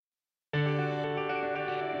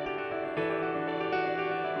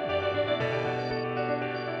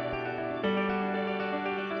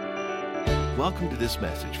Welcome to this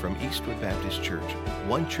message from Eastwood Baptist Church,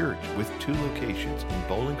 one church with two locations in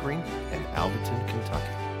Bowling Green and Alvaton,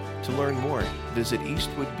 Kentucky. To learn more, visit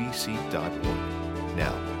eastwoodbc.org.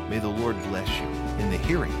 Now, may the Lord bless you in the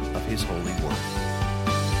hearing of His holy word.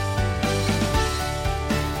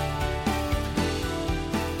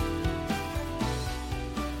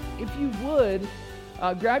 If you would,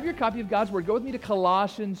 grab your copy of God's Word. Go with me to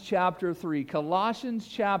Colossians chapter 3. Colossians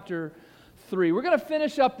chapter 3. We're going to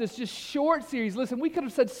finish up this just short series. Listen, we could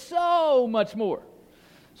have said so much more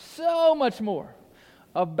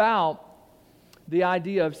about the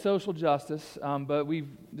idea of social justice, but we've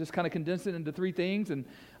just kind of condensed it into three things, and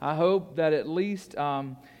I hope that at least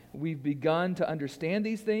we've begun to understand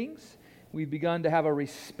these things. We've begun to have a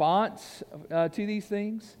response to these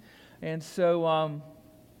things, and so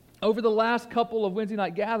over the last couple of Wednesday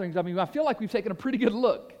night gatherings, I feel like we've taken a pretty good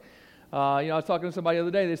look. I was talking to somebody the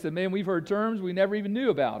other day. They said, man, we've heard terms we never even knew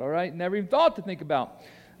about, all right? Never even thought to think about.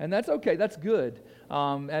 And that's okay. That's good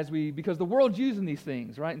because the world's using these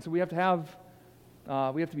things, right? And so we have to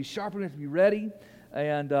be sharp, we have to be ready.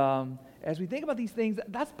 And as we think about these things,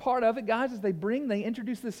 that's part of it, guys, as they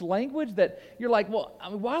introduce this language that you're like, well,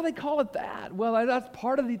 why do they call it that? Well, that's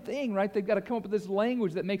part of the thing, right? They've got to come up with this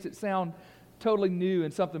language that makes it sound totally new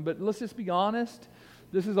and something. But let's just be honest.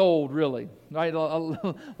 This is old, really, right?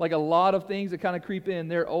 Like a lot of things that kind of creep in,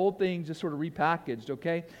 they're old things just sort of repackaged,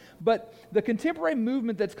 okay? But the contemporary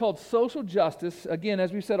movement that's called social justice, again,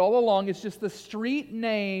 as we've said all along, it's just the street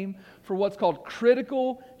name for what's called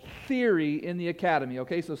critical theory in the academy,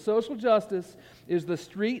 okay? So social justice is the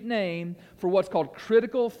street name for what's called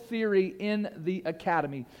critical theory in the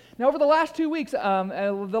academy. Now, over the last 2 weeks,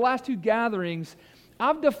 the last two gatherings,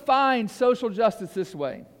 I've defined social justice this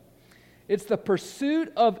way. It's the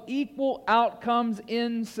pursuit of equal outcomes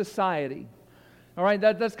in society. All right,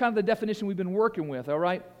 that's kind of the definition we've been working with, all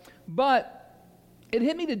right? But it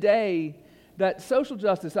hit me today that social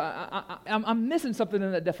justice, I'm missing something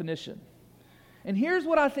in that definition. And here's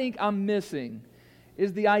what I think I'm missing,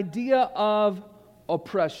 is the idea of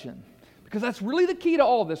oppression. Because that's really the key to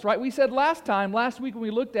all of this, right? We said last week when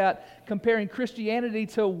we looked at comparing Christianity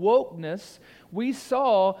to wokeness, we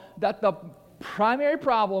saw that the primary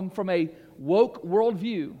problem from a woke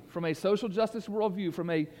worldview, from a social justice worldview, from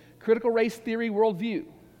a critical race theory worldview,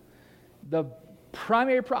 the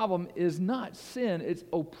primary problem is not sin, it's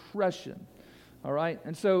oppression. All right?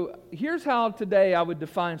 And so here's how today I would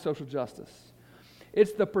define social justice.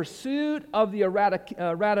 It's the pursuit of the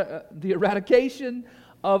eradication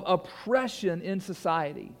of oppression in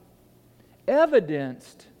society,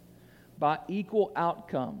 evidenced by equal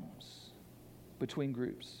outcomes between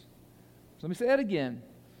groups. So let me say that again.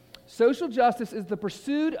 Social justice is the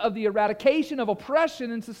pursuit of the eradication of oppression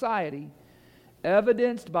in society,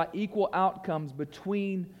 evidenced by equal outcomes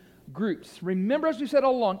between groups. Remember, as we said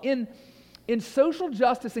all along, in social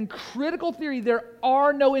justice and critical theory, there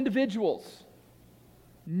are no individuals.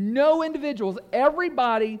 No individuals.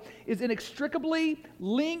 Everybody is inextricably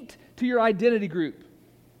linked to your identity group.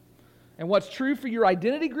 And what's true for your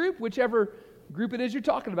identity group, whichever group it is you're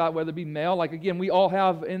talking about, whether it be male, like again, we all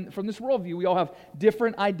have, from this worldview, we all have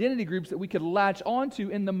different identity groups that we could latch onto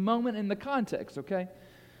in the moment, in the context, okay?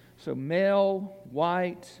 So male,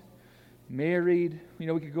 white, married, we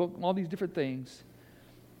could go all these different things.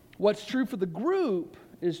 What's true for the group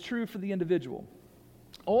is true for the individual.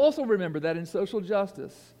 Also remember that in social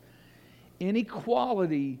justice,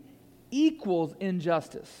 inequality equals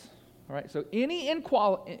injustice. All right, so any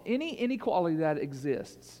inequality that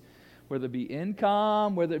exists, whether it be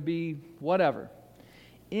income, whether it be whatever,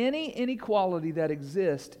 any inequality that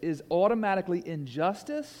exists is automatically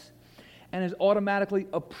injustice and is automatically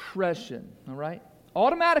oppression. All right,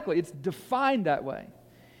 automatically, it's defined that way.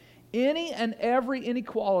 Any and every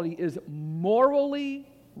inequality is morally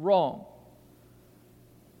wrong.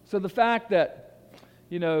 So the fact that,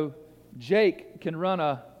 Jake can run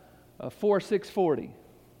a 4.640, is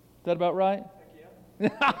that about right?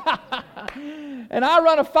 And I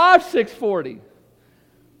run a 5.640.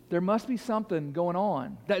 There must be something going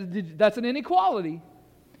on. That's an inequality.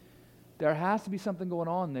 There has to be something going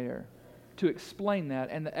on there to explain that.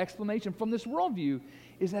 And the explanation from this worldview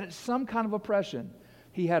is that it's some kind of oppression.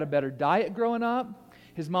 He had a better diet growing up.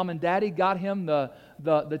 His mom and daddy got him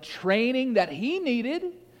the training that he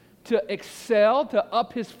needed to excel, to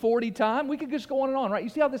up his 40 time. We could just go on and on, right? You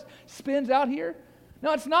see how this spins out here?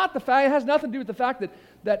 No, it's not the fact. It has nothing to do with the fact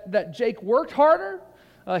that Jake worked harder.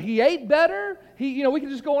 He ate better. We can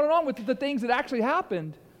just go on and on with the things that actually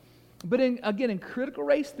happened. But in critical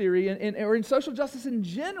race theory or in social justice in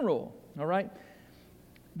general, all right,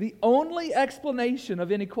 the only explanation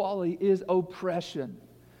of inequality is oppression.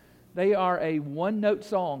 They are a one-note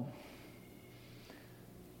song.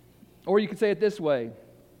 Or you could say it this way.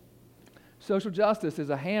 Social justice is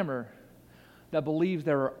a hammer that believes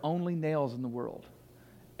there are only nails in the world.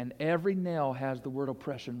 And every nail has the word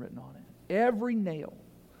oppression written on it. Every nail.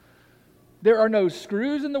 There are no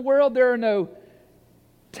screws in the world. There are no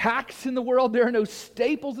tacks in the world. There are no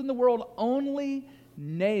staples in the world. Only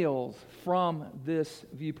nails from this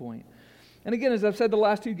viewpoint. And again, as I've said the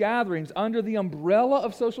last two gatherings, under the umbrella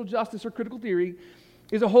of social justice or critical theory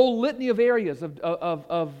is a whole litany of areas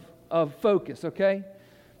of focus, okay?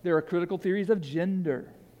 There are critical theories of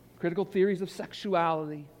gender, critical theories of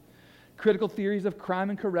sexuality, critical theories of crime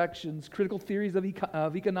and corrections, critical theories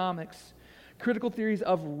of economics, critical theories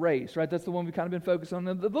of race, right? That's the one we've kind of been focused on.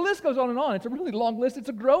 The list goes on and on. It's a really long list. It's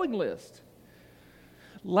a growing list.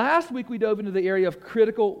 Last week we dove into the area of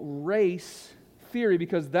critical race theory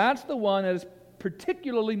because that's the one that is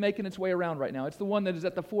particularly making its way around right now. It's the one that is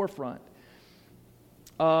at the forefront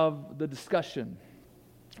of the discussion.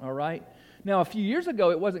 All right? Now, a few years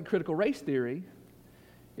ago, it wasn't critical race theory.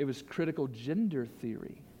 It was critical gender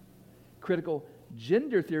theory. Critical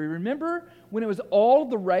gender theory. Remember when it was all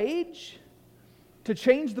the rage to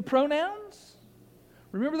change the pronouns?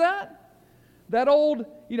 Remember that? That old,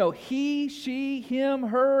 he, she, him,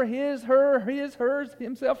 her, his, hers,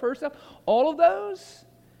 himself, herself. All of those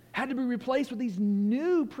had to be replaced with these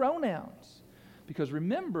new pronouns. Because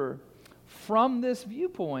remember, from this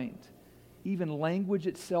viewpoint, even language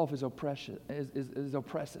itself is oppressive.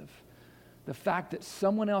 The fact that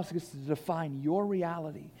someone else gets to define your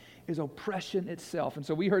reality is oppression itself. And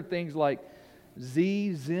so we heard things like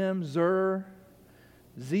Z, Zim, Zer,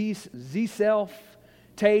 Z-self,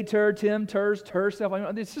 Tay, Ter, Tim, Ters,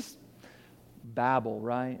 Terself. It's just babble,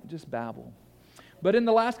 right? Just babble. But in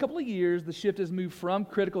the last couple of years, the shift has moved from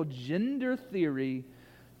critical gender theory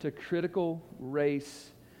to critical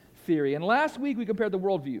race theory. And last week, we compared the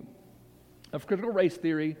worldview of critical race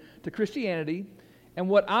theory to Christianity. And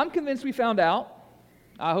what I'm convinced we found out,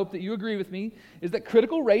 I hope that you agree with me, is that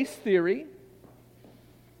critical race theory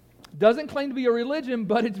doesn't claim to be a religion,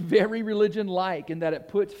 but it's very religion-like in that it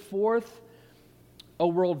puts forth a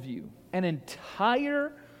worldview, an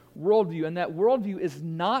entire worldview, and that worldview is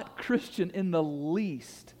not Christian in the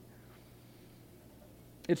least.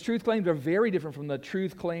 Its truth claims are very different from the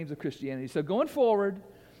truth claims of Christianity. So going forward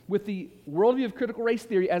with the worldview of critical race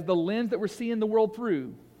theory as the lens that we're seeing the world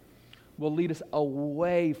through will lead us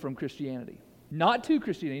away from Christianity, not to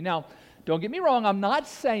Christianity. Now, don't get me wrong, I'm not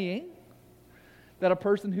saying that a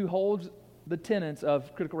person who holds the tenets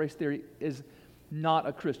of critical race theory is not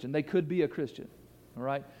a Christian. They could be a Christian. All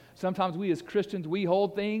right? Sometimes we as Christians, we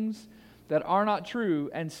hold things that are not true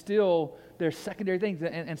and still, they're secondary things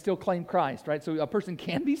and still claim Christ, right? So a person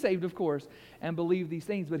can be saved, of course, and believe these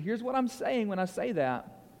things. But here's what I'm saying when I say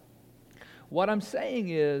that. What I'm saying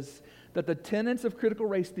is that the tenets of critical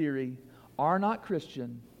race theory are not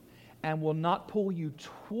Christian and will not pull you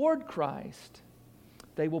toward Christ.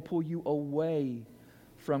 They will pull you away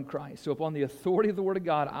from Christ. So upon the authority of the Word of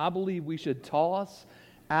God, I believe we should toss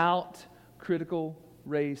out critical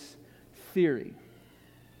race theory.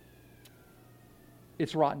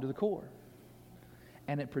 It's rotten to the core.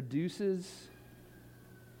 And it produces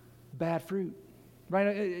bad fruit.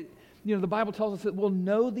 Right? The Bible tells us that we'll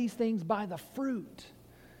know these things by the fruit.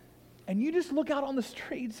 And you just look out on the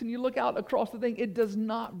streets and you look out across the thing, it does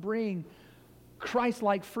not bring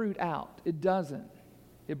Christ-like fruit out. It doesn't.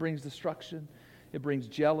 It brings destruction. It brings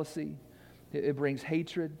jealousy. It brings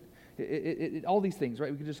hatred. All these things,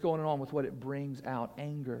 right? We can just go on and on with what it brings out.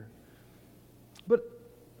 Anger. But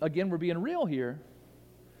again, we're being real here.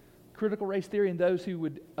 Critical race theory and those who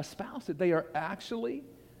would espouse it, they are actually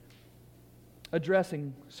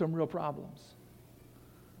addressing some real problems.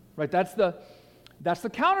 Right? That's the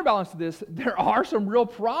counterbalance to this. There are some real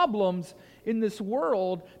problems in this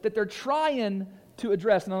world that they're trying to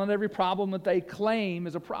address. Not every problem that they claim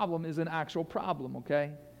is a problem is an actual problem,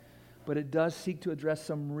 okay? But it does seek to address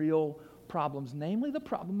some real problems, namely the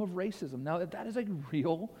problem of racism. Now, that is a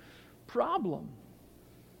real problem.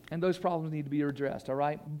 And those problems need to be addressed, all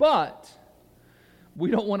right? But we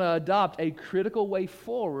don't want to adopt a critical way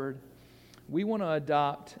forward. We want to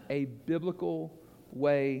adopt a biblical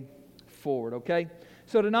way forward, okay?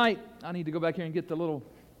 So tonight, I need to go back here and get the little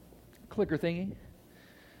clicker thingy.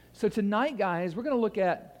 So tonight, guys, we're going to look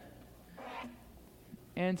at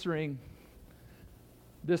answering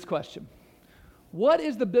this question. What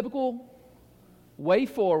is the biblical way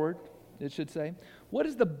forward, it should say? What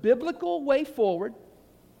is the biblical way forward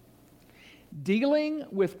dealing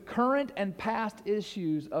with current and past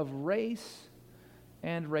issues of race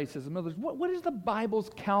and racism? In other words, what is the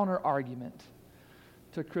Bible's counter argument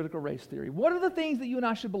to critical race theory? What are the things that you and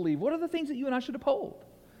I should believe? What are the things that you and I should uphold?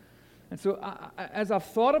 And so as I've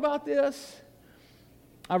thought about this,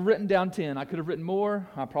 I've written down 10. I could have written more.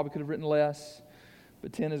 I probably could have written less.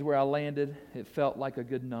 But 10 is where I landed. It felt like a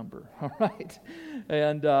good number, all right?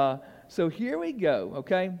 And so here we go,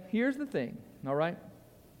 okay? Here's the thing, all right?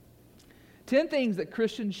 10 things that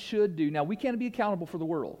Christians should do. Now, we can't be accountable for the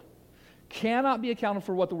world. Cannot be accountable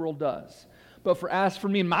for what the world does. But as for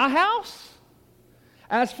me and my house,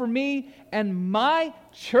 as for me and my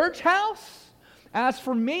church house, as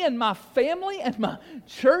for me and my family and my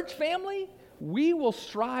church family, we will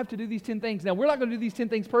strive to do these 10 things. Now, we're not going to do these 10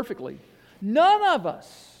 things perfectly. None of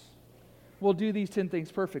us will do these 10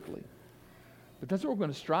 things perfectly. But that's what we're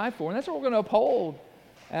going to strive for, and that's what we're going to uphold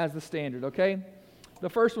as the standard, okay? The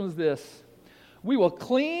first one is this. We will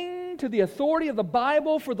cling to the authority of the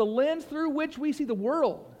Bible for the lens through which we see the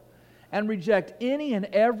world and reject any and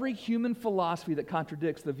every human philosophy that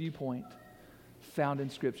contradicts the viewpoint found in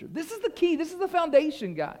Scripture. This is the key. This is the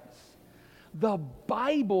foundation, guys. The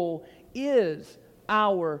Bible is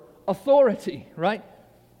our authority, right?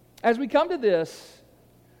 As we come to this,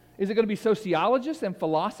 is it going to be sociologists and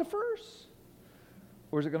philosophers?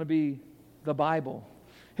 Or is it going to be the Bible?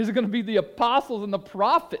 Is it going to be the apostles and the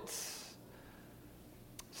prophets?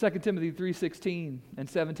 2 Timothy 3:16 and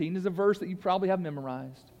 17 is a verse that you probably have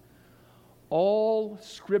memorized. All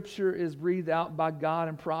Scripture is breathed out by God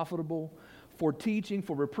and profitable for teaching,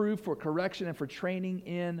 for reproof, for correction, and for training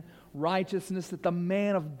in righteousness, that the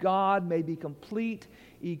man of God may be complete,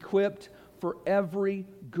 equipped for every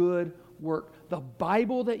good work. The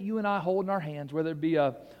Bible that you and I hold in our hands, whether it be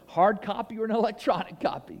a hard copy or an electronic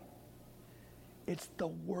copy, it's the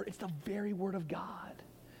Word, it's the very Word of God.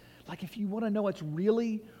 Like if you want to know what's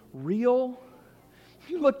really real,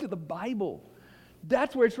 you look to the Bible.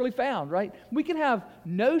 That's where it's really found, right? We can have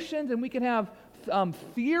notions and we can have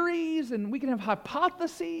theories and we can have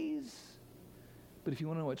hypotheses. But if you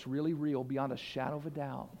want to know what's really real beyond a shadow of a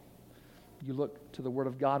doubt, you look to the Word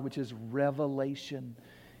of God, which is revelation.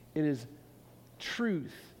 It is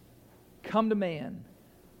truth come to man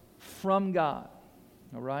from God.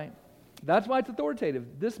 All right? That's why it's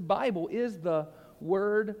authoritative. This Bible is the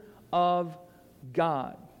Word of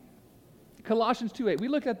God. Colossians 2:8. We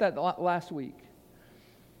looked at that last week.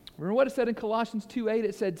 Remember what it said in Colossians 2:8?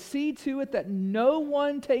 It said, "See to it that no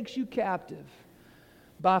one takes you captive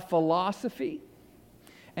by philosophy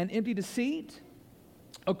and empty deceit,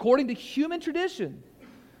 according to human tradition,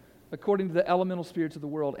 according to the elemental spirits of the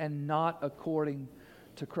world, and not according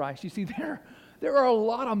to Christ." You see, there are a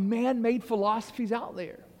lot of man-made philosophies out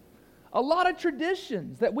there. A lot of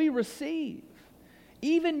traditions that we receive.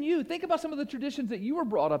 Even you, think about some of the traditions that you were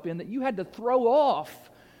brought up in that you had to throw off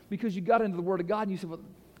because you got into the Word of God and you said, well,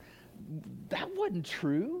 that wasn't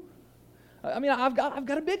true. I mean, I've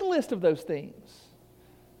got a big list of those things.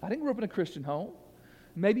 I didn't grow up in a Christian home.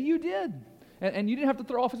 Maybe you did. And you didn't have to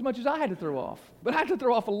throw off as much as I had to throw off. But I had to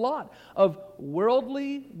throw off a lot of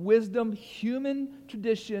worldly wisdom, human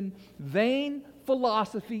tradition, vain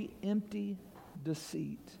philosophy, empty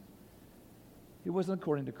deceit. It wasn't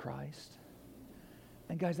according to Christ.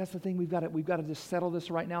 And guys, that's the thing. We've got to just settle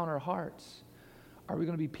this right now in our hearts. Are we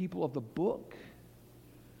going to be people of the book?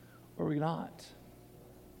 Or are we not?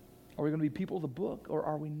 Are we going to be people of the book or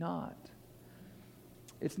are we not?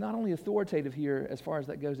 It's not only authoritative here as far as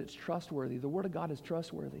that goes, it's trustworthy. The Word of God is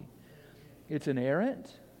trustworthy. It's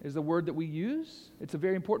inerrant is the word that we use. It's a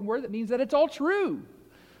very important word that means that it's all true.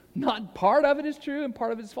 Not part of it is true and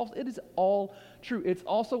part of it is false. It is all true. It's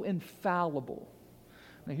also infallible.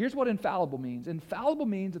 Now here's what infallible means. Infallible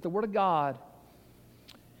means that the Word of God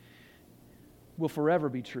will forever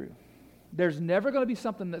be true. There's never going to be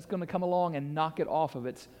something that's going to come along and knock it off of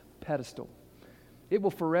its pedestal. It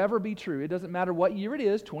will forever be true. It doesn't matter what year it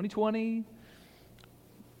is, 2020,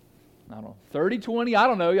 I don't know, 3020, I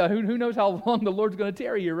don't know. Who knows how long the Lord's going to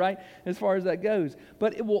tarry here, right? As far as that goes.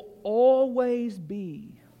 But it will always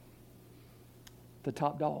be the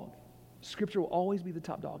top dog. Scripture will always be the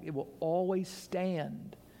top dog. It will always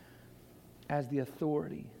stand as the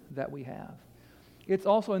authority that we have. It's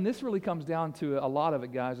also, and this really comes down to a lot of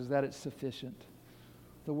it, guys, is that it's sufficient.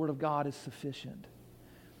 The Word of God is sufficient.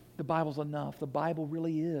 The Bible's enough. The Bible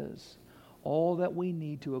really is all that we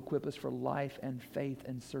need to equip us for life and faith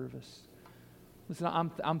and service. Listen,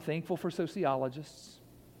 I'm thankful for sociologists.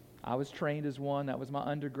 I was trained as one. That was my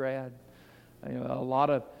undergrad. You know,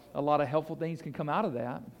 a lot of helpful things can come out of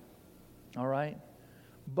that. All right?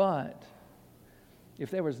 But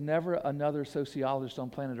if there was never another sociologist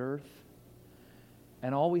on planet Earth,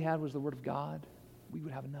 and all we had was the Word of God, we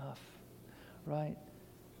would have enough, right?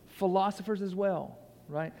 Philosophers as well,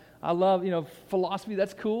 right? I love, philosophy,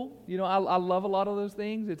 that's cool. I love a lot of those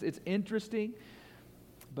things. It's interesting.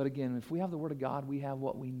 But again, if we have the Word of God, we have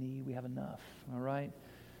what we need. We have enough, all right?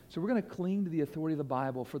 So we're going to cling to the authority of the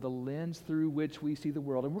Bible for the lens through which we see the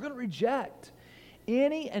world. And we're going to reject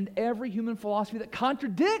any and every human philosophy that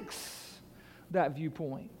contradicts that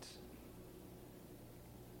viewpoint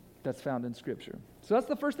that's found in Scripture. So that's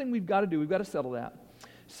the first thing we've got to do. We've got to settle that.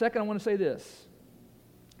 Second, I want to say this.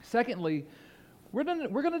 Secondly, we're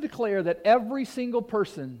going to declare that every single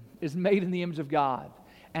person is made in the image of God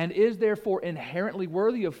and is therefore inherently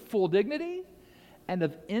worthy of full dignity and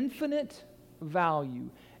of infinite value.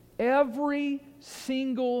 Every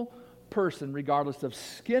single person, regardless of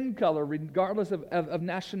skin color, regardless of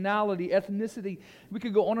nationality, ethnicity. We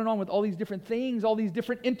could go on and on with all these different things, all these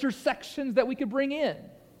different intersections that we could bring in.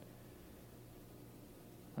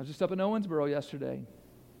 I was just up in Owensboro yesterday,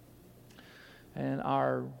 and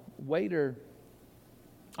our waiter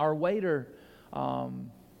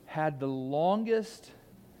had the longest,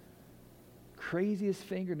 craziest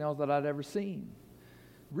fingernails that I'd ever seen.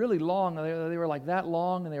 Really long. They were like that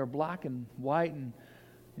long, and they were black and white, and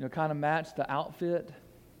kind of matched the outfit.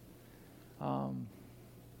 And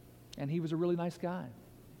he was a really nice guy.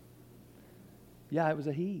 Yeah, it was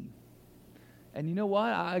a he. And you know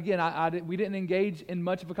what? We didn't engage in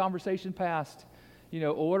much of a conversation past,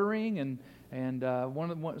 ordering, and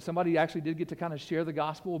somebody actually did get to kind of share the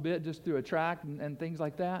gospel a bit just through a tract and things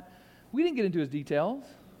like that. We didn't get into his details.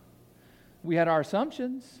 We had our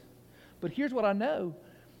assumptions. But here's what I know.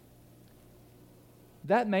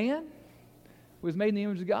 That man was made in the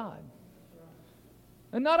image of God.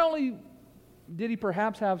 And not only did he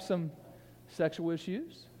perhaps have some sexual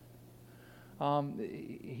issues,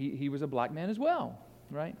 he was a black man as well,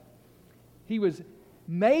 right? He was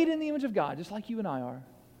made in the image of God, just like you and I are.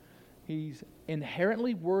 He's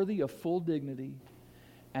inherently worthy of full dignity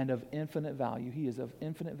and of infinite value. He is of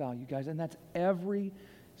infinite value, guys, and that's every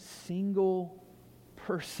single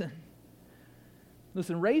person.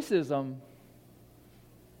 Listen, racism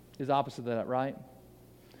is opposite of that, right?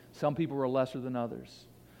 Some people are lesser than others.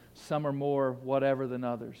 Some are more whatever than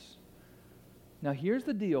others. Now, here's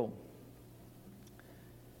the deal.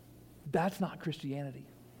 That's not Christianity.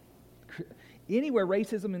 Anywhere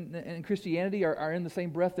racism and Christianity are in the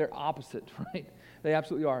same breath, they're opposite, right? They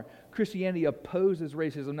absolutely are. Christianity opposes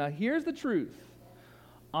racism. Now, here's the truth.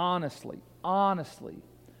 Honestly,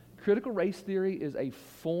 critical race theory is a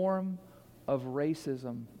form of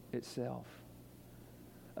racism itself,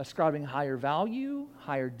 ascribing higher value,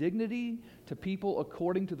 higher dignity to people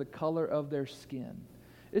according to the color of their skin.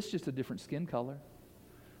 It's just a different skin color,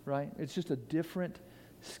 right? It's just a different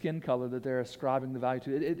skin color that they're ascribing the value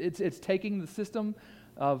to. It's taking the system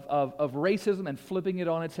of racism and flipping it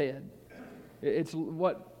on its head. It's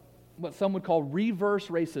what some would call reverse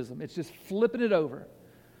racism. It's just flipping it over.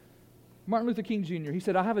 Martin Luther King Jr., he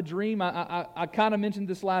said, I have a dream. I kind of mentioned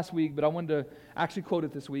this last week, but I wanted to actually quote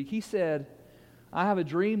it this week. He said, I have a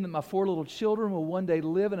dream that my 4 little children will one day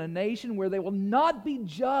live in a nation where they will not be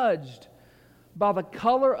judged by the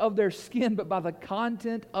color of their skin, but by the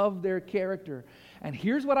content of their character. And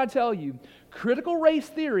here's what I tell you. Critical race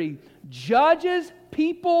theory judges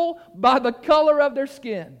people by the color of their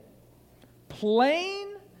skin. Plain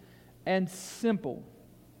and simple.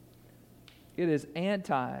 It is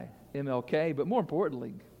anti-MLK, but more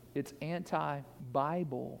importantly, it's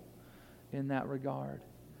anti-Bible in that regard.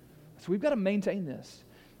 So we've got to maintain this.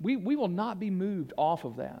 We will not be moved off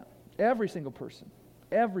of that. Every single person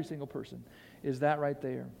is that right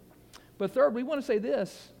there. But third, we want to say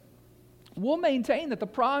this. We'll maintain that the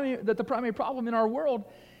primary problem in our world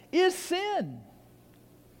is sin.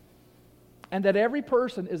 And that every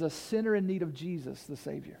person is a sinner in need of Jesus, the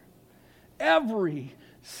Savior. Every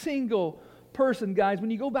single person, guys. When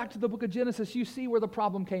you go back to the book of Genesis, you see where the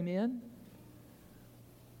problem came in.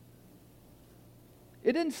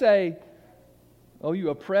 It didn't say, oh, you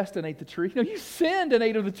oppressed and ate the tree. No, you sinned and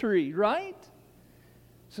ate of the tree, right?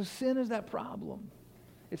 So sin is that problem.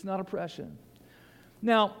 It's not oppression.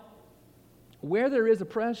 Now, where there is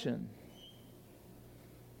oppression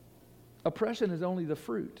is only the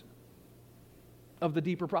fruit of the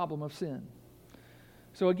deeper problem of sin.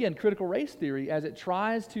 So again, critical race theory, as it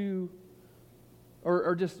tries to,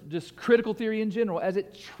 or just critical theory in general, as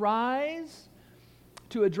it tries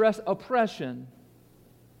to address oppression,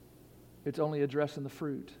 it's only addressing the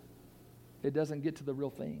fruit. It doesn't get to the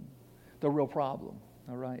real thing, the real problem.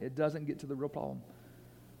 All right? It doesn't get to the real problem.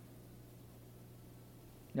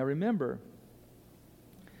 Now remember,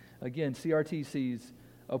 again, CRT sees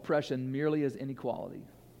oppression merely as inequality.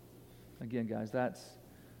 Again, guys, that's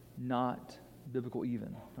not biblical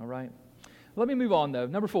even. All right? Let me move on, though.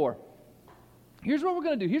 Number 4. Here's what we're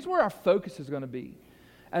going to do. Here's where our focus is going to be.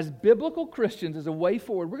 As biblical Christians, as a way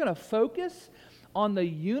forward, we're going to focus on the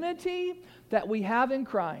unity that we have in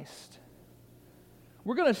Christ.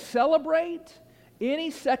 We're going to celebrate any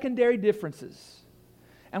secondary differences.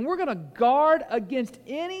 And we're going to guard against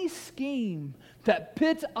any scheme that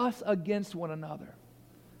pits us against one another.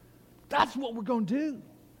 That's what we're going to do.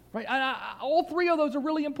 Right? All 3 of those are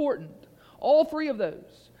really important. All 3 of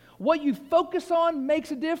those. What you focus on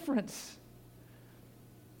makes a difference.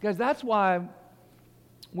 Guys, that's why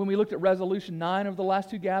when we looked at Resolution 9 of the last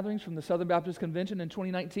 2 gatherings from the Southern Baptist Convention in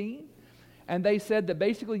 2019, and they said that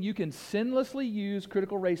basically you can sinlessly use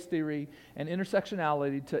critical race theory and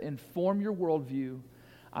intersectionality to inform your worldview,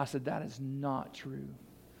 I said that is not true.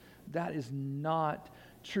 That is not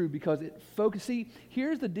true because it focuses. See,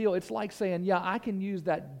 here's the deal. It's like saying, yeah, I can use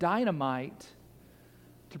that dynamite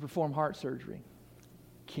to perform heart surgery.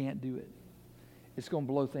 Can't do it. It's going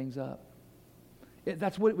to blow things up.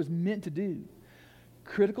 That's what it was meant to do.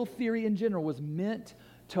 Critical theory in general was meant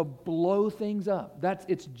to blow things up. That's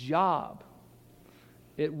its job.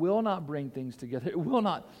 It will not bring things together. It will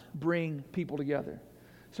not bring people together.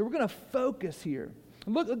 So we're going to focus here.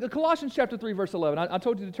 Look, Colossians chapter 3, verse 11. I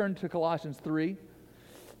told you to turn to Colossians 3.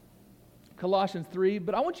 Colossians 3.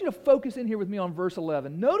 But I want you to focus in here with me on verse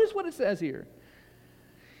 11. Notice what it says here.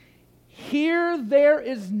 Here there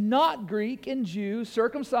is not Greek and Jew,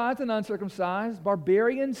 circumcised and uncircumcised,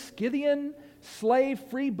 barbarian, Scythian, slave,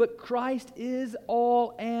 free, but Christ is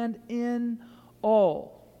all and in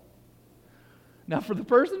all. Now, for the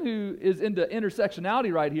person who is into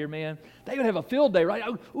intersectionality right here, man, they would have a field day, right?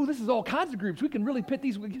 Oh, this is all kinds of groups. We can really pit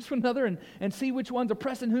these against one another and see which one's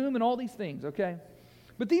oppressing whom and all these things, okay?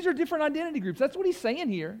 But these are different identity groups. That's what he's saying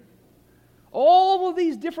here. All of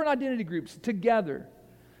these different identity groups together.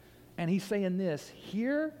 And he's saying this,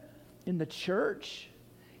 here in the church,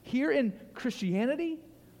 here in Christianity,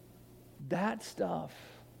 that stuff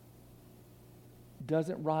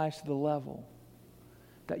doesn't rise to the level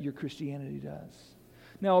that your Christianity does.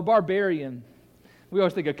 Now, a barbarian, we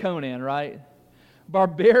always think of Conan, right?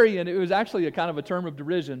 Barbarian, it was actually a kind of a term of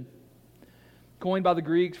derision coined by the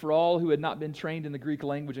Greeks for all who had not been trained in the Greek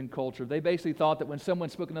language and culture. They basically thought that when someone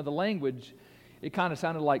spoke another language, it kind of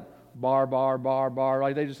sounded like bar,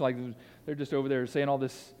 like they're just over there saying all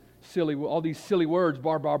these silly words,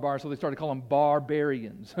 bar. So they started calling them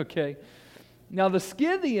barbarians. Okay. Now the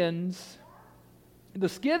Scythians,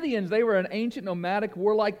 they were an ancient nomadic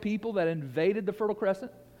warlike people that invaded the Fertile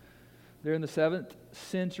Crescent. They're in the 7th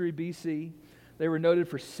century BC. They were noted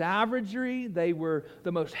for savagery. They were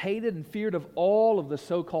the most hated and feared of all of the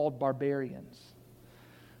so-called barbarians.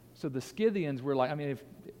 So the Scythians were like, I mean,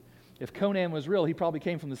 if Conan was real, he probably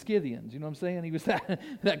came from the Scythians. You know what I'm saying? He was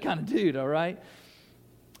that kind of dude, all right?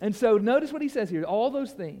 And so notice what he says here. All of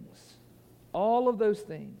those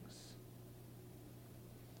things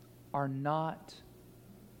are not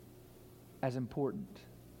as important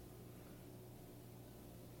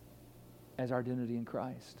as our identity in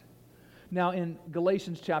Christ. Now, in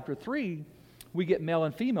Galatians chapter 3, we get male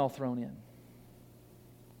and female thrown in.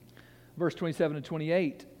 Verse 27 and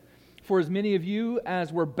 28. For as many of you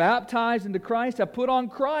as were baptized into Christ have put on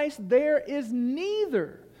Christ, there is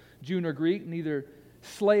neither Jew nor Greek, neither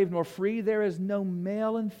slave nor free. There is no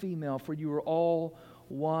male and female, for you are all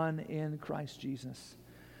one in Christ Jesus.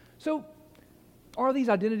 So, are these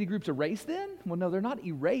identity groups erased then? Well, no, they're not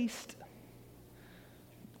erased.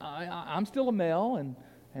 I'm still a male, and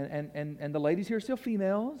the ladies here are still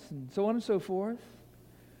females, and so on and so forth.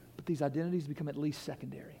 But these identities become at least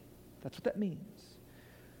secondary. That's what that means.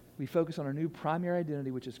 We focus on our new primary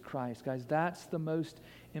identity, which is Christ. Guys, that's the most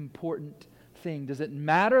important thing. Does it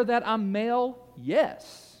matter that I'm male?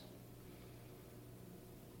 Yes.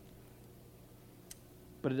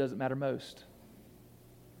 But it doesn't matter most.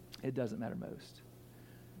 It doesn't matter most.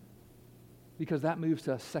 Because that moves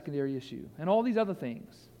to a secondary issue. And all these other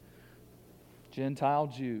things, Gentile,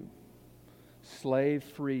 Jew, slave,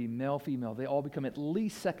 free, male, female, they all become at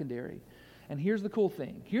least secondary. And here's the cool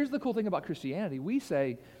thing. Here's the cool thing about Christianity. We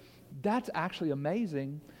say, that's actually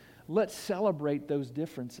amazing. Let's celebrate those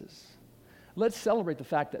differences. Let's celebrate the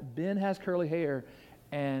fact that Ben has curly hair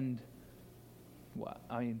and,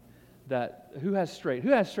 who has straight?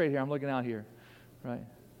 Who has straight hair? I'm looking out here, right?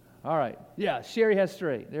 All right. Yeah, Sherry has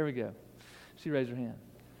straight. There we go. She raised her hand.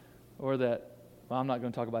 Or that, I'm not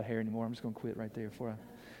going to talk about hair anymore. I'm just going to quit right there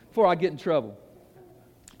before I get in trouble.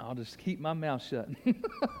 I'll just keep my mouth shut.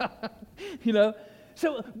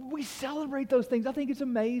 So we celebrate those things. I think it's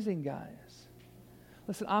amazing, guys.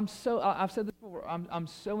 Listen, I've said this before, I'm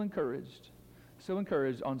so encouraged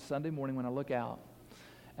on Sunday morning when I look out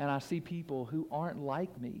and I see people who aren't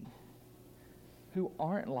like me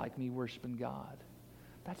worshiping God.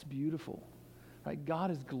 That's beautiful. Right? God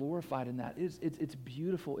is glorified in that. It's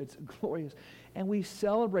beautiful. It's glorious. And we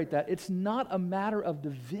celebrate that. It's not a matter of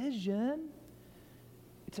division.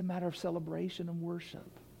 It's a matter of celebration and worship.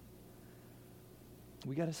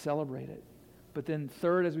 We got to celebrate it. But then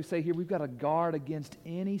third, as we say here, we've got to guard against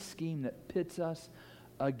any scheme that pits us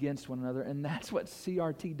against one another. And that's what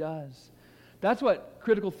CRT does. That's what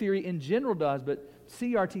critical theory in general does, but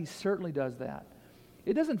CRT certainly does that.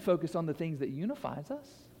 It doesn't focus on the things that unifies us.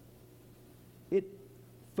 It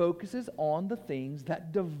focuses on the things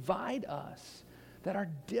that divide us, that are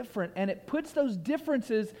different, and it puts those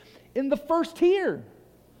differences in the first tier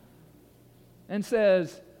and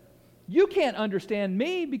says, you can't understand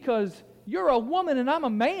me because you're a woman and I'm a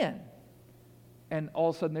man. And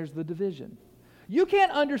all of a sudden there's the division. You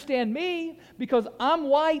can't understand me because I'm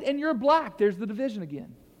white and you're black. There's the division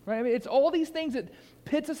again. Right? I mean, it's all these things that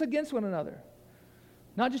pits us against one another.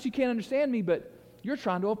 Not just you can't understand me, but you're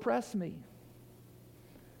trying to oppress me.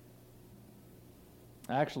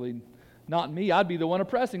 Actually, not me. I'd be the one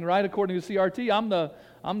oppressing, right? According to CRT,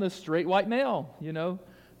 I'm the straight white male, you know.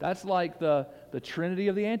 That's like the trinity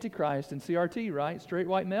of the Antichrist in CRT, right? Straight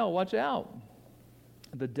white male, watch out.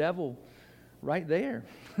 The devil right there.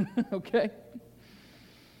 Okay?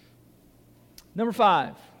 Number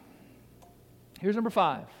 5. Here's number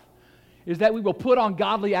 5. Is that we will put on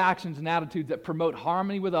godly actions and attitudes that promote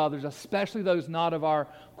harmony with others, especially those not of our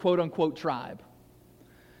quote-unquote tribe.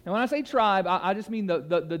 Now, when I say tribe, I just mean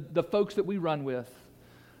the folks that we run with,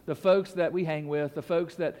 the folks that we hang with, the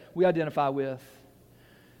folks that we identify with.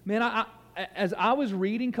 Man, as I was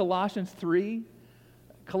reading Colossians 3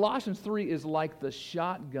 is like the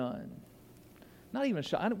shotgun. Not even a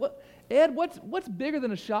shotgun. Ed, what's bigger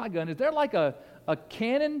than a shotgun? Is there like a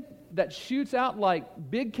cannon that shoots out like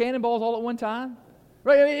big cannonballs all at one time?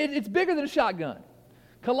 Right? I mean, it's bigger than a shotgun.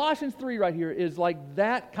 Colossians 3 right here is like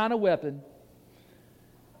that kind of weapon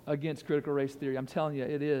against critical race theory. I'm telling you,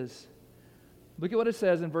 it is. Look at what it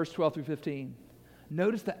says in verse 12 through 15.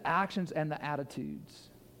 Notice the actions and the attitudes.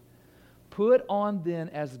 Put on then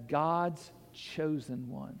as God's chosen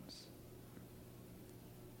ones,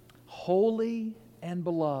 holy and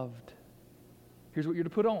beloved. Here's what you're to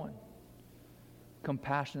put on.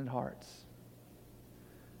 Compassionate hearts,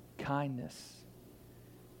 kindness,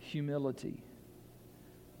 humility,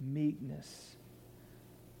 meekness,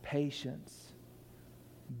 patience,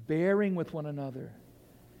 bearing with one another,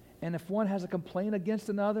 and if one has a complaint against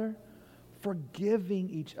another, forgiving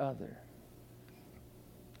each other.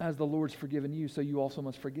 As the Lord's forgiven you, so you also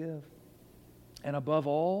must forgive. And above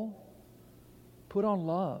all, put on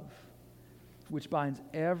love, which binds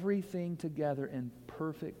everything together in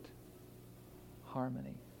perfect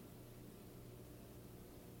harmony.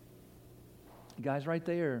 Guys, right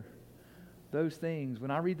there, those things, when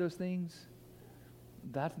I read those things,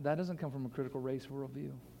 that doesn't come from a critical race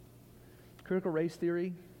worldview. Critical race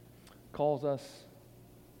theory calls us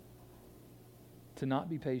to not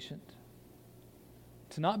be patient,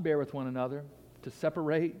 to not bear with one another, to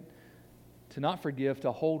separate, to not forgive,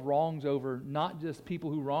 to hold wrongs over not just people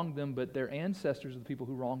who wronged them, but their ancestors of the people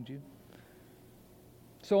who wronged you.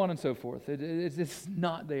 So on and so forth. It's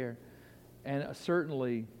not there. And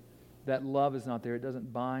certainly that love is not there. It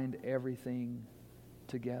doesn't bind everything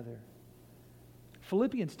together.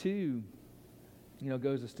 Philippians 2,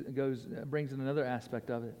 brings in another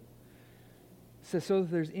aspect of it. It says, so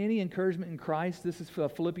if there's any encouragement in Christ, this is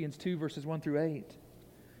Philippians 2, verses 1 through 8.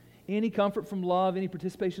 Any comfort from love, any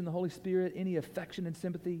participation in the Holy Spirit, any affection and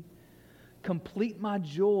sympathy, complete my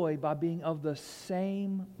joy by being of the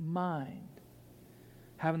same mind,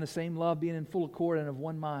 having the same love, being in full accord and of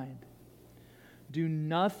one mind. Do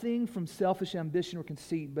nothing from selfish ambition or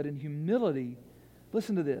conceit, but in humility,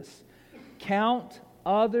 listen to this, count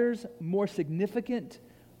others more significant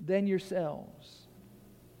than yourselves.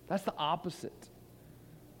 That's the opposite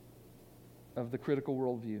of the critical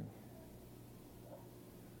worldview.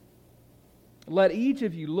 Let each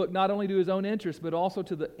of you look not only to his own interests, but also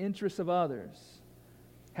to the interests of others.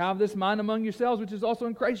 Have this mind among yourselves, which is also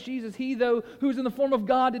in Christ Jesus. He, though, who is in the form of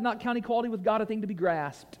God, did not count equality with God a thing to be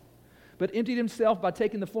grasped, but emptied himself by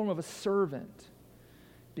taking the form of a servant.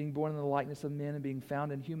 Being born in the likeness of men and being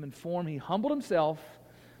found in human form, he humbled himself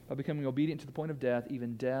by becoming obedient to the point of death,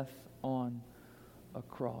 even death on a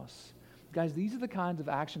cross. Guys, these are the kinds of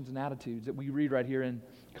actions and attitudes that we read right here in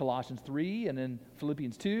Colossians 3 and in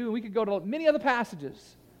Philippians 2. And we could go to many other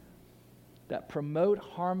passages that promote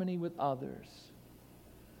harmony with others,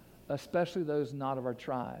 especially those not of our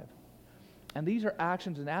tribe. And these are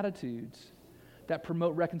actions and attitudes that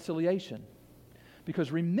promote reconciliation.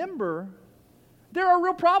 Because remember, there are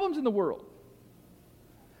real problems in the world.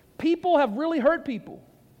 People have really hurt people.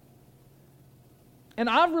 And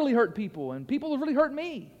I've really hurt people, and people have really hurt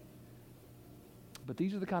me. But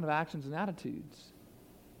these are the kind of actions and attitudes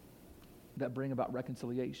that bring about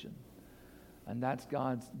reconciliation. And that's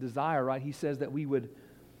God's desire, right? He says that we would,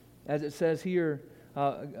 as it says here,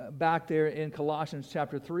 back there in Colossians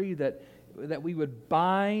chapter 3, that we would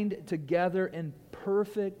bind together in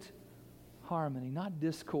perfect harmony. Not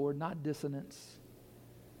discord, not dissonance.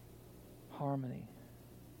 Harmony.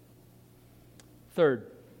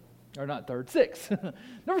 Six.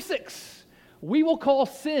 Number 6. We will call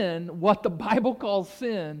sin what the Bible calls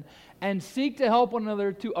sin and seek to help one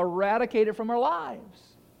another to eradicate it from our lives.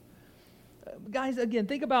 Guys, again,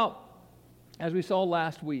 think about, as we saw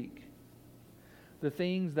last week, the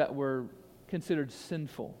things that were considered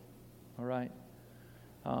sinful, all right?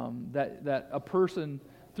 That a person,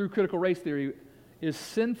 through critical race theory, is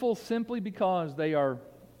sinful simply because they are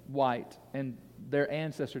white and their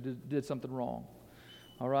ancestor did something wrong,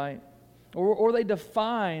 all right? Or they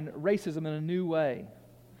define racism in a new way.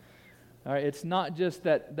 All right, it's not just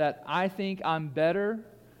that I think I'm better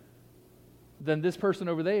than this person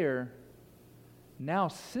over there. Now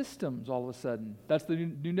systems, all of a sudden. That's the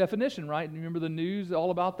new definition, right? Remember the news,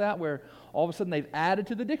 all about that, where all of a sudden they've added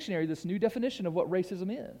to the dictionary this new definition of what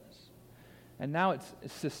racism is. And now it's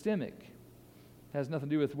systemic. It has nothing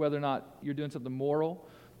to do with whether or not you're doing something moral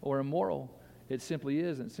or immoral. It simply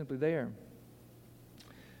is, and it's simply there.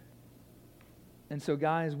 And so,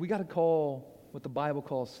 guys, we got to call what the Bible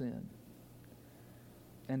calls sin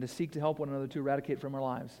and to seek to help one another to eradicate from our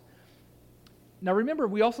lives. Now, remember,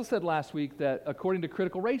 we also said last week that according to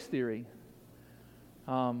critical race theory,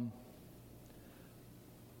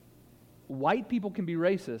 white people can be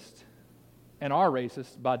racist and are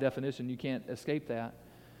racist by definition. You can't escape that.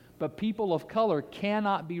 But people of color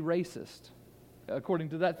cannot be racist according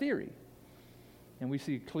to that theory. And we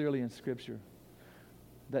see clearly in Scripture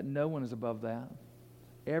that no one is above that.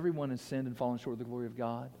 Everyone has sinned and fallen short of the glory of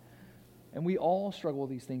God. And we all struggle with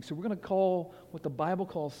these things. So we're going to call what the Bible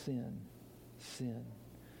calls sin, sin.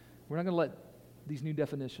 We're not going to let these new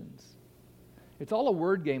definitions. It's all a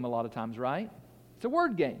word game a lot of times, right? It's a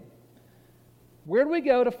word game. Where do we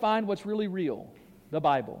go to find what's really real? The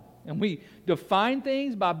Bible. And we define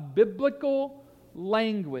things by biblical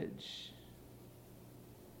language.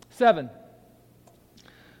 7.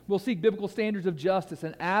 We'll seek biblical standards of justice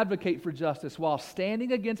and advocate for justice while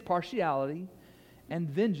standing against partiality and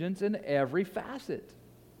vengeance in every facet.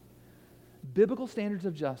 Biblical standards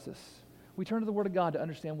of justice. We turn to the Word of God to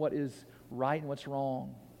understand what is right and what's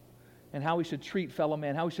wrong, and how we should treat fellow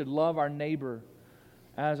man, how we should love our neighbor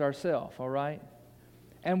as ourselves, all right?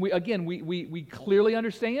 And we clearly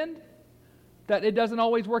understand that it doesn't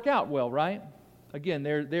always work out well, right? Again,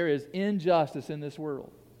 there is injustice in this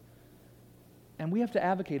world. And we have to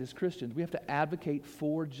advocate as Christians. We have to advocate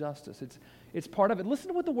for justice. It's part of it. Listen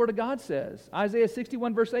to what the Word of God says. Isaiah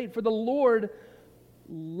 61 verse 8, for the Lord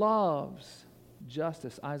loves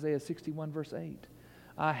justice. Isaiah 61 verse 8.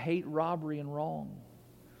 I hate robbery and wrong.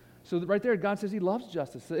 So right there, God says He loves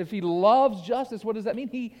justice. So if He loves justice, what does that mean?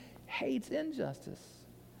 He hates injustice.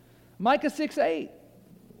 Micah 6:8,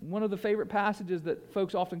 one of the favorite passages that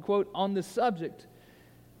folks often quote on this subject.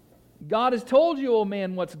 God has told you, O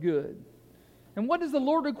man, what's good. And what does the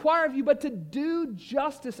Lord require of you but to do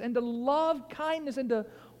justice and to love kindness and to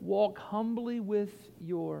walk humbly with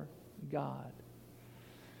your God?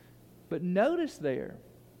 But notice there,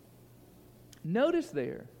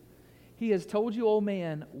 He has told you, O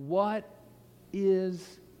man, what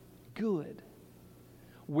is good.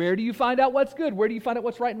 Where do you find out what's good? Where do you find out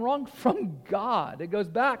what's right and wrong? From God. It goes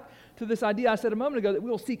back to this idea I said a moment ago that we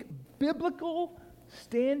will seek biblical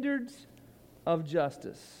standards of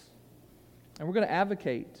justice. And we're going to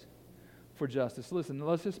advocate for justice. Listen,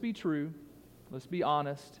 let's just be true. Let's be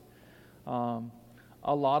honest. A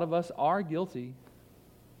lot of us are guilty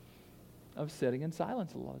of sitting in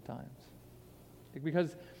silence a lot of times.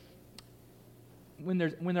 Because when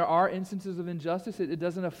there are instances of injustice, it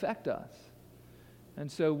doesn't affect us.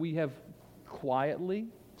 And so we have quietly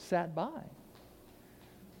sat by.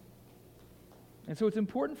 And so it's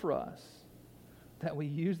important for us that we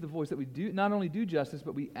use the voice, that we do not only do justice,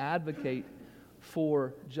 but we advocate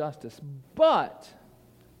for justice. But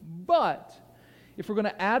if we're going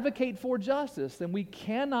to advocate for justice, then we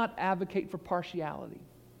cannot advocate for partiality.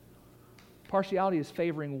 Partiality is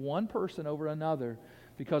favoring one person over another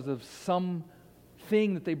because of some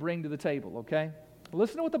thing that they bring to the table, okay?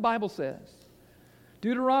 Listen to what the Bible says.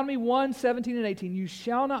 Deuteronomy 1:17 and 18. You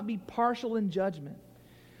shall not be partial in judgment.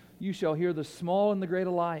 You shall hear the small and the great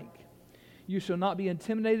alike. You shall not be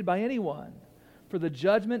intimidated by anyone, for the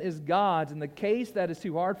judgment is God's, and the case that is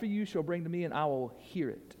too hard for you shall bring to me, and I will hear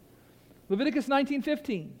it. Leviticus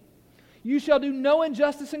 19:15. You shall do no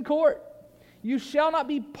injustice in court. You shall not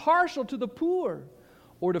be partial to the poor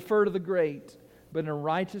or defer to the great, but in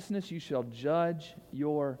righteousness you shall judge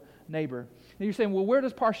your neighbor. Now you're saying, well, where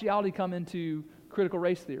does partiality come into critical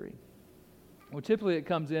race theory? Well, typically it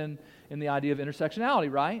comes in the idea of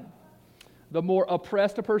intersectionality, right? The more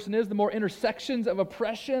oppressed a person is, the more intersections of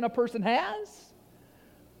oppression a person has,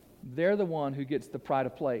 they're the one who gets the pride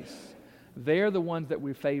of place. They're the ones that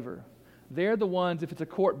we favor. They're the ones, if it's a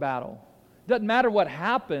court battle, doesn't matter what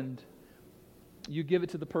happened, you give it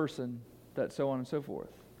to the person, that so on and so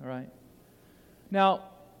forth, all right? Now,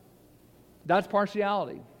 that's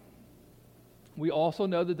partiality. We also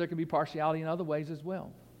know that there can be partiality in other ways as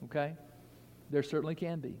well, okay? There certainly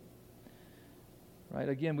can be. Right?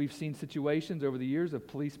 Again, we've seen situations over the years of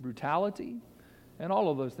police brutality and all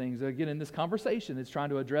of those things. Again, in this conversation, it's trying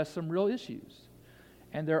to address some real issues.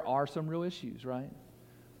 And there are some real issues, right?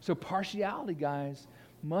 So partiality, guys,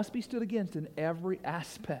 must be stood against in every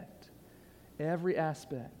aspect. Every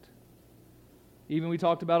aspect. Even we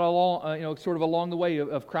talked about sort of along the way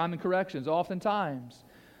of crime and corrections. Oftentimes,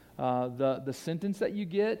 the sentence that you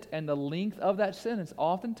get and the length of that sentence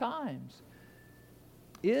oftentimes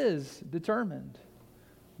is determined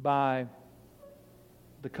by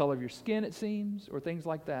the color of your skin, it seems, or things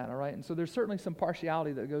like that, all right? And so there's certainly some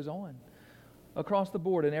partiality that goes on across the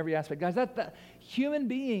board in every aspect. Guys, that human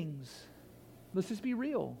beings, let's just be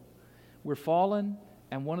real. We're fallen,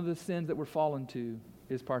 and one of the sins that we're fallen to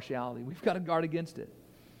is partiality. We've got to guard against it.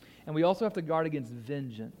 And we also have to guard against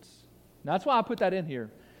vengeance. Now, that's why I put that in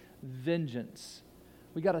here. Vengeance.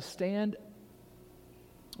 We got to stand.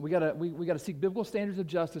 We got to seek biblical standards of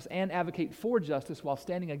justice and advocate for justice while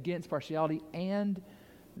standing against partiality and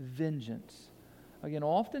vengeance. Again,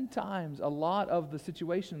 oftentimes, a lot of the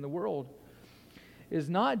situation in the world is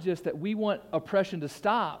not just that we want oppression to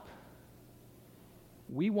stop.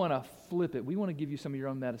 We want to flip it. We want to give you some of your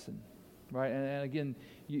own medicine, right? And again,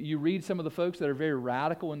 you read some of the folks that are very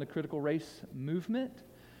radical in the critical race movement,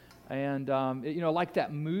 and like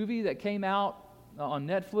that movie that came out on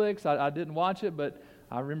Netflix. I didn't watch it, but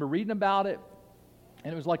I remember reading about it,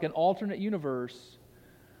 and it was like an alternate universe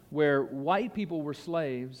where white people were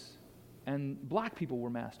slaves and black people were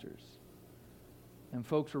masters. And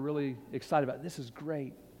folks were really excited about it. This is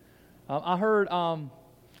great. I heard, I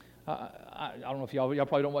don't know if y'all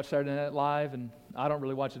probably don't watch Saturday Night Live, and I don't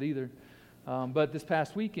really watch it either. But this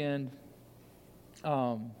past weekend,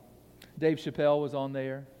 Dave Chappelle was on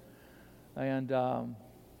there, and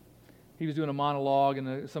he was doing a monologue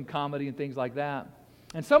and some comedy and things like that.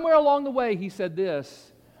 And somewhere along the way, he said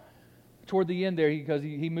this, toward the end there, because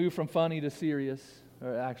he moved from funny to serious,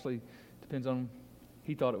 or actually, depends on,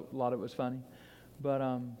 he thought a lot of it was funny.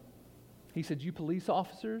 But he said, you police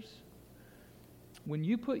officers, when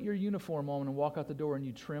you put your uniform on and walk out the door and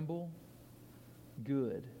you tremble,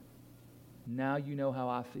 good. Now you know how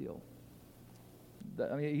I feel.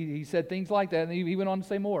 I mean, he said things like that, and he went on to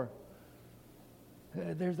say more.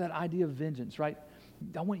 There's that idea of vengeance, right?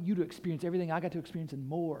 I want you to experience everything I got to experience and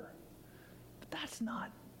more. But that's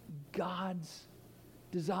not God's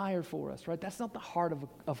desire for us, right? That's not the heart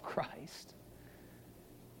of Christ.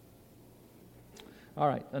 All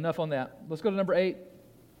right, enough on that. Let's go to number 8.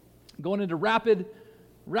 Going into rapid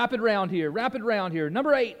round here.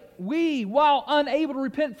 Number 8, we, while unable to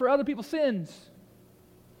repent for other people's sins,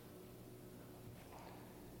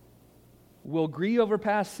 will grieve over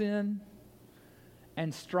past sin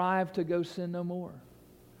and strive to go sin no more.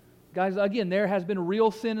 Guys, again, there has been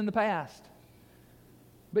real sin in the past.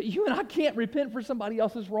 But you and I can't repent for somebody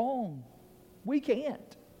else's wrong. We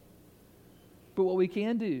can't. But what we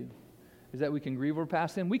can do is that we can grieve over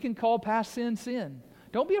past sin. We can call past sin, sin.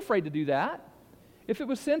 Don't be afraid to do that. If it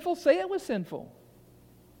was sinful, say it was sinful.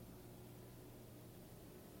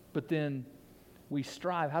 But then we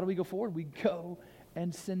strive. How do we go forward? We go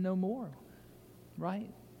and sin no more. Right?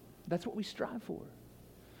 That's what we strive for.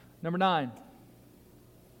 Number 9.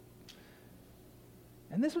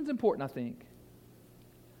 And this one's important, I think,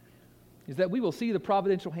 is that we will see the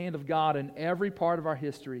providential hand of God in every part of our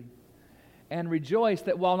history and rejoice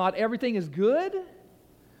that while not everything is good,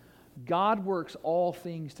 God works all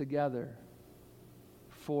things together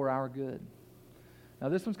for our good. Now,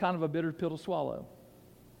 this one's kind of a bitter pill to swallow,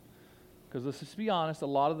 because let's just be honest, a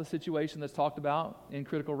lot of the situation that's talked about in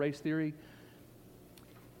critical race theory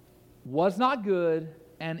was not good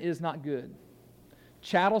and is not good.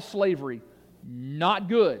 Chattel slavery, not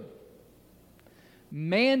good.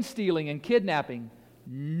 Man stealing and kidnapping,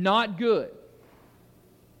 not good.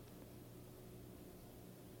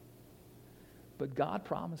 But God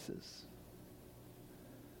promises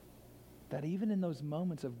that even in those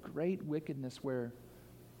moments of great wickedness where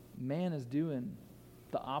man is doing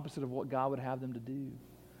the opposite of what God would have them to do,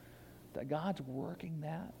 that God's working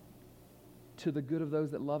that to the good of those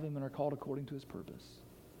that love Him and are called according to His purpose.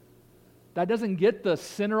 That doesn't get the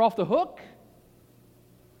sinner off the hook,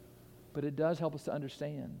 but it does help us to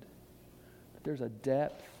understand that there's a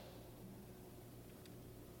depth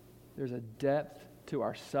to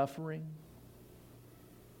our suffering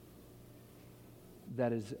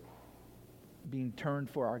that is being turned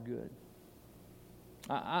for our good.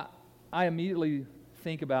 I immediately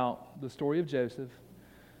think about the story of Joseph,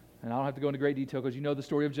 and I don't have to go into great detail because you know the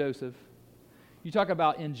story of Joseph. You talk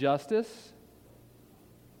about injustice,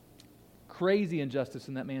 crazy injustice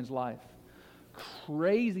in that man's life.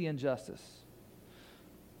 Crazy injustice.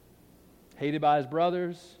 Hated by his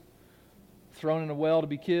brothers, thrown in a well to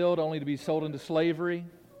be killed, only to be sold into slavery.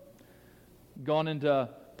 Gone into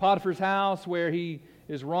Potiphar's house where he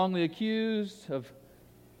is wrongly accused of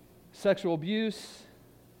sexual abuse.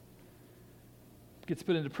 Gets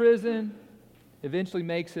put into prison. Eventually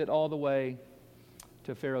makes it all the way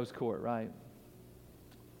to Pharaoh's court, right?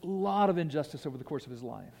 A lot of injustice over the course of his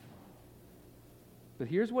life. But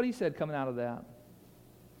here's what he said coming out of that.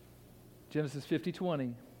 Genesis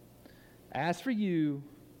 50:20. As for you,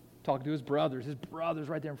 talking to his brothers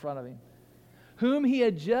right there in front of him, whom he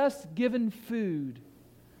had just given food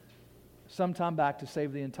some time back to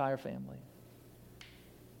save the entire family.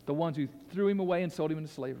 The ones who threw him away and sold him into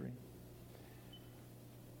slavery.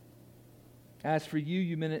 As for you,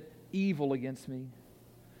 you meant it evil against me,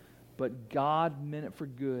 but God meant it for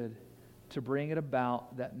good, to bring it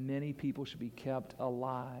about that many people should be kept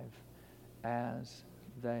alive as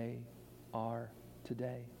they are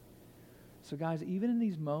today. So guys, even in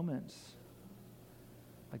these moments,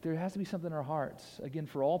 like there has to be something in our hearts, again,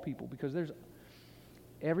 for all people, because there's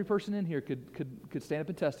every person in here could stand up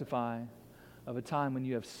and testify of a time when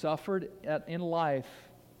you have suffered in life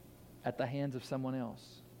at the hands of someone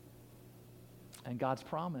else. And God's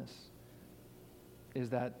promise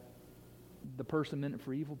is that the person meant it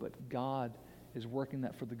for evil, but God is working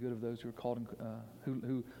that for the good of those who are called,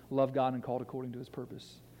 who love God and called according to His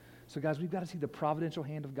purpose. So guys, we've got to see the providential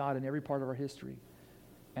hand of God in every part of our history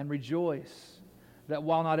and rejoice that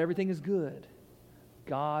while not everything is good,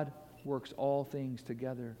 God works all things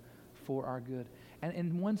together for our good. And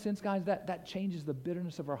in one sense, guys, that changes the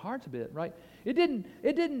bitterness of our hearts a bit, right? It didn't,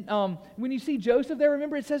 when you see Joseph there,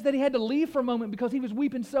 remember it says that he had to leave for a moment because he was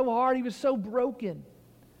weeping so hard, he was so broken.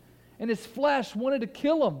 And his flesh wanted to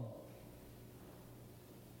kill him.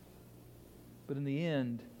 But in the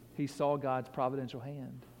end, he saw God's providential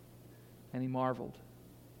hand. And he marveled.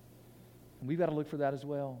 And we've got to look for that as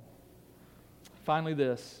well. Finally,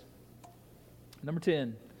 this. Number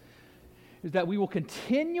 10 is that we will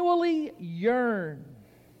continually yearn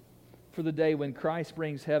for the day when Christ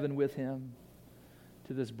brings heaven with Him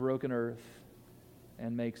to this broken earth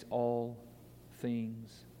and makes all things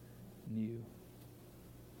new.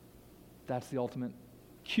 That's the ultimate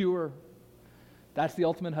cure. That's the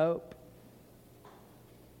ultimate hope.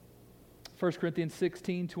 1 Corinthians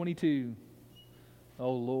 16:22.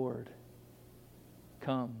 Oh Lord,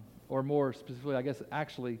 come. Or more specifically, I guess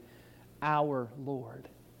actually, our Lord,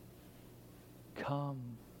 come.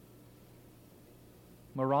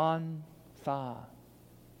 Maranatha.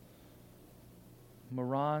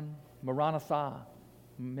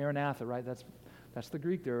 Maranatha, right? That's the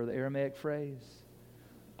Greek there, or the Aramaic phrase.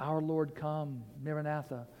 Our Lord, come.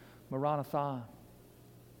 Maranatha. Maranatha.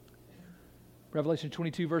 Revelation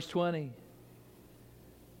 22, verse 20.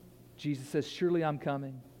 Jesus says, surely I'm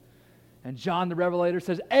coming. And John the Revelator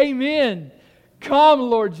says, amen. Come,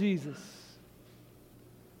 Lord Jesus.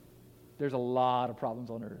 There's a lot of problems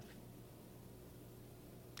on earth.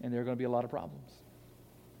 And there are going to be a lot of problems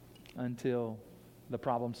until the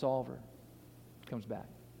problem solver comes back.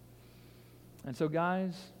 And so,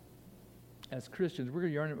 guys, as Christians, we're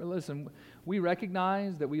going to yearn. Listen, we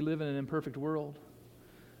recognize that we live in an imperfect world.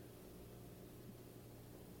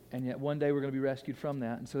 And yet one day we're going to be rescued from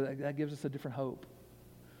that. And so that gives us a different hope.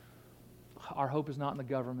 Our hope is not in the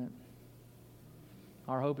government.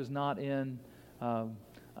 Our hope is not in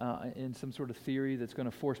some sort of theory that's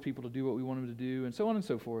going to force people to do what we want them to do, and so on and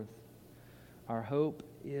so forth. Our hope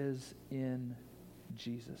is in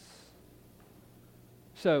Jesus.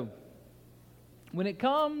 So, when it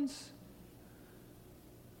comes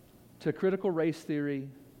to critical race theory,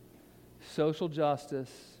 social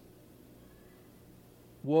justice,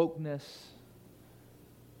 wokeness,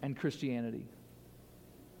 and Christianity,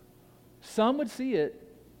 some would see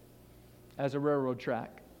it as a railroad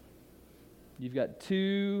track. You've got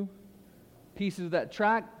two pieces of that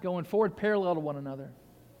track going forward parallel to one another.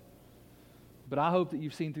 But I hope that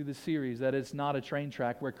you've seen through this series that it's not a train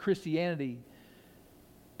track where Christianity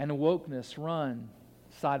and wokeness run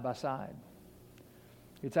side by side.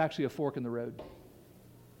 It's actually a fork in the road.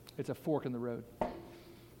 It's a fork in the road.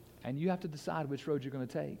 And you have to decide which road you're going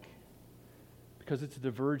to take. Because it's a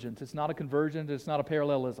divergence. It's not a convergence. It's not a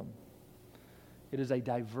parallelism. It is a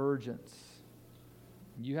divergence.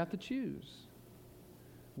 You have to choose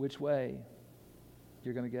which way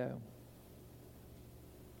you're going to go.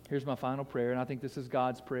 Here's my final prayer, and I think this is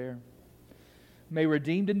God's prayer. May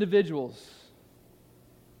redeemed individuals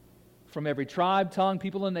from every tribe, tongue,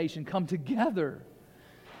 people, and nation come together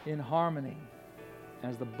in harmony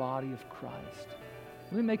as the body of Christ.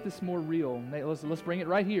 Let me make this more real. Let's bring it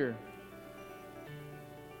right here.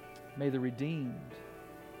 May the redeemed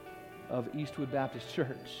of Eastwood Baptist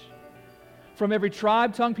Church from every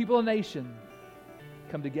tribe, tongue, people, and nation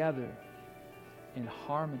come together in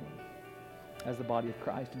harmony as the body of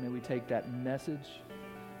Christ. And may we take that message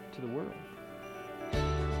to the world.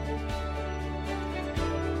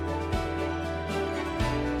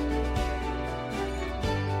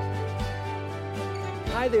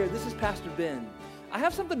 Hi there, this is Pastor Ben. I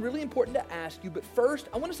have something really important to ask you, but first,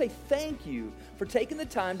 I want to say thank you for taking the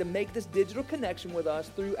time to make this digital connection with us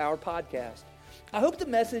through our podcast. I hope the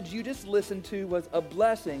message you just listened to was a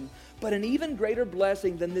blessing, but an even greater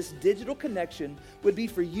blessing than this digital connection would be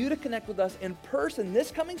for you to connect with us in person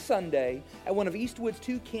this coming Sunday at one of Eastwood's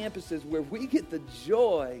 2 campuses where we get the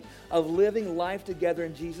joy of living life together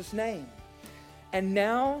in Jesus' name. And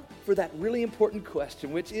now for that really important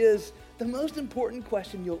question, which is the most important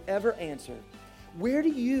question you'll ever answer. Where do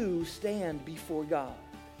you stand before God?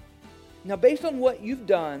 Now, based on what you've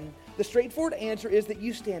done, the straightforward answer is that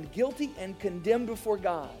you stand guilty and condemned before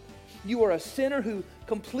God. You are a sinner who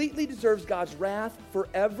completely deserves God's wrath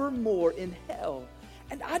forevermore in hell.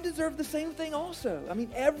 And I deserve the same thing also. I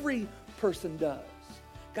mean, every person does.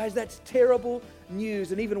 Guys, that's terrible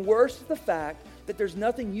news. And even worse is the fact that there's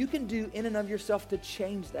nothing you can do in and of yourself to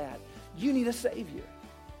change that. You need a Savior.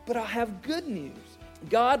 But I have good news.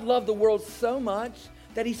 God loved the world so much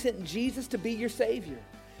that He sent Jesus to be your Savior.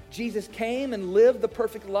 Jesus came and lived the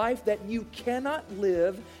perfect life that you cannot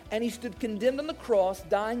live, and He stood condemned on the cross,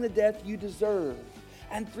 dying the death you deserve.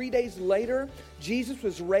 And 3 days later, Jesus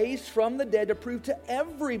was raised from the dead to prove to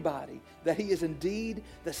everybody that He is indeed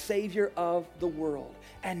the Savior of the world.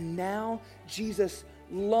 And now Jesus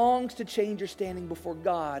longs to change your standing before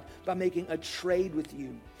God by making a trade with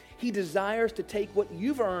you. He desires to take what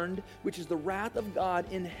you've earned, which is the wrath of God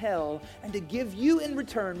in hell, and to give you in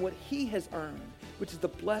return what He has earned, which is the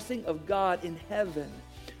blessing of God in heaven.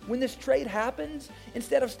 When this trade happens,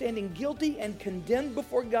 instead of standing guilty and condemned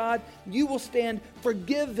before God, you will stand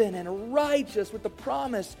forgiven and righteous with the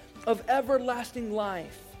promise of everlasting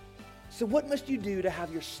life. So what must you do to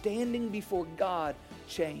have your standing before God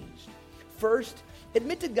changed? First,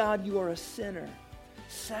 admit to God you are a sinner.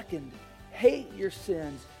 Second, hate your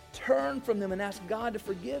sins. Turn from them and ask God to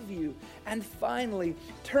forgive you. And finally,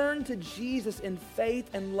 turn to Jesus in faith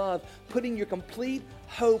and love, putting your complete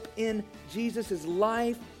hope in Jesus'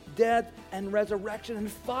 life, death, and resurrection,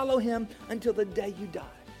 and follow Him until the day you die.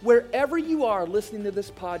 Wherever you are listening to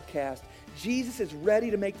this podcast, Jesus is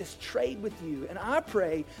ready to make this trade with you. And I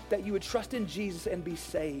pray that you would trust in Jesus and be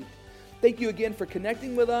saved. Thank you again for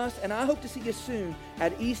connecting with us, and I hope to see you soon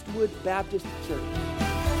at Eastwood Baptist Church.